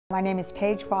My name is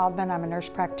Paige Wildman. I'm a nurse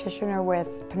practitioner with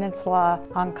Peninsula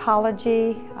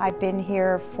Oncology. I've been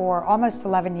here for almost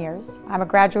 11 years. I'm a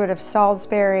graduate of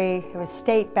Salisbury. It was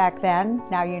state back then,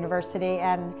 now university,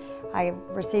 and I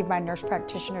received my nurse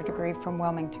practitioner degree from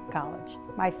Wilmington College.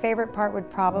 My favorite part would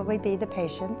probably be the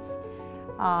patients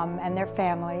and their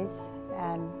families,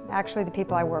 and actually the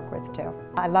people I work with too.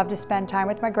 I love to spend time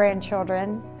with my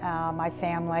grandchildren, my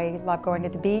family, love going to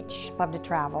the beach, love to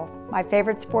travel. My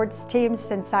favorite sports team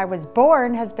since I was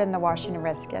born has been the Washington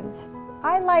Redskins.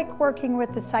 I like working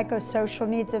with the psychosocial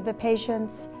needs of the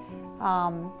patients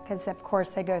because of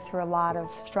course they go through a lot of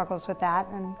struggles with that,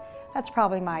 and that's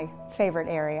probably my favorite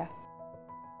area.